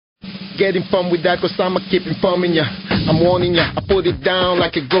Get informed with that, cause I'ma keep informing ya. I'm warning ya, I put it down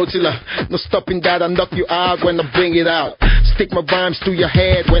like a Godzilla. No stopping that, I knock you out when I bring it out. Stick my rhymes to your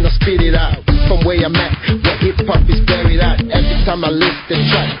head when I spit it out. From where I'm at, where hip-hop is buried at. Every time I list the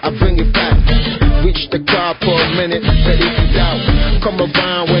track, I bring it back. Reach the crowd for a minute, but if you doubt, come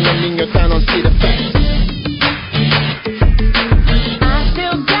around when I'm in your town and see the facts.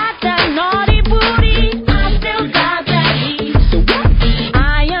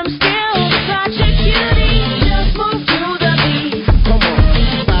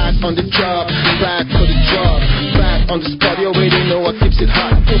 On the job, back for the job, back on the spot, you already know what keeps it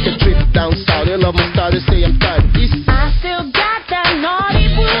hot. Take a trip down south, they love my style, they say I'm tight. I still got that naughty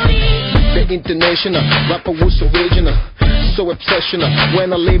booty. The international rapper was original, so obsessional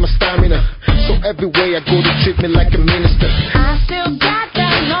when I lay my stamina. So everywhere I go, they treat me like a minister. I still got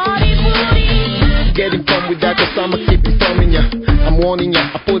that naughty booty. Get informed with that, cause I'ma keep informing ya. I'm warning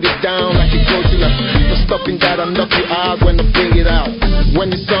ya, I put it down like a Godzilla. No stopping that, I knock you out when I bring it out. When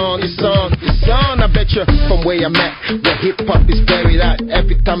it's on, it's on, it's on. I bet you from where I'm at, where hip-hop is buried at.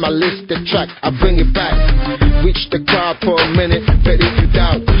 Every time I list the track, I bring it back. Reach the crowd for a minute, but if you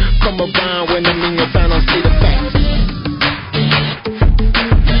doubt, come around when I'm in your town and see the facts.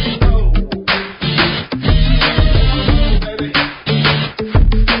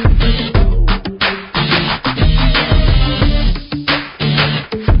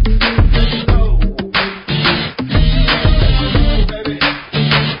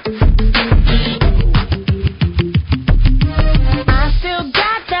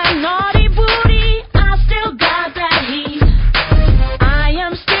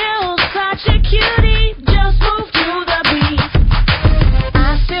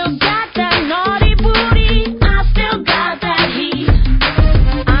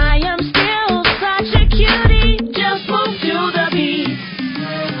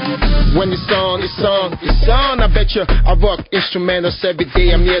 When it's on, it's on, it's on. I bet you I rock instrumentals every day.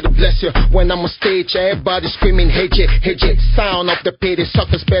 I'm here to bless you. When I'm on stage, everybody screaming, hey J, hey J. Sound of the pity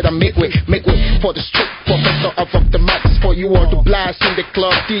suckers better make way for the street professor. I rock the mics for you all to blast in the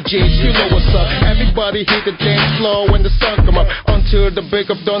club. DJs, you know what's up. Everybody hit the dance floor when the sun come up. Until the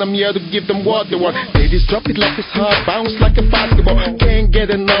break of dawn, I'm here to give them what they want. Ladies, drop it like it's hot, bounce like a basketball. Can't get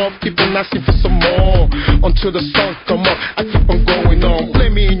enough, keep on asking for some more. Until the sun come up, I keep on going on.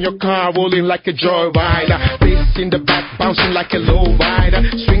 Play me in your car, rolling like a joyrider. Bass in the back, bouncing like a low rider.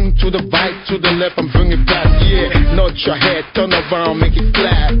 Swing to the right, to the left, and bring it back. Yeah, nod your head, turn around, make it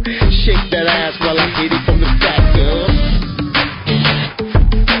clap. Shake that ass while I hit it from the back, girl.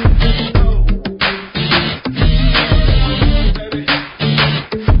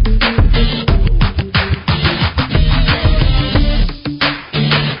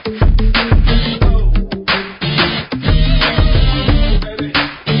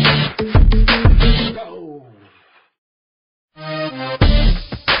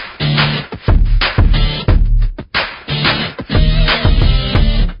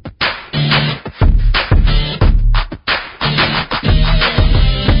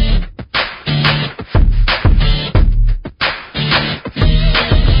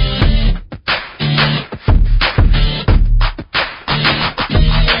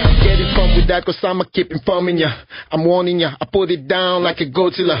 Cause I'ma keep informing ya. I'm warning ya, I put it down like a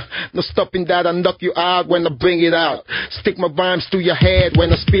Godzilla. No stopping that, I knock you out when I bring it out. Stick my rhymes to your head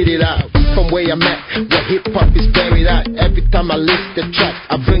when I spit it out. From where I'm at, where hip-hop is buried at. Every time I list the track,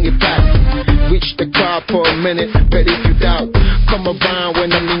 I bring it back. Reach the crowd for a minute, but if you doubt, come around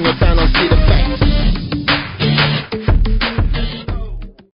when I'm in your town and see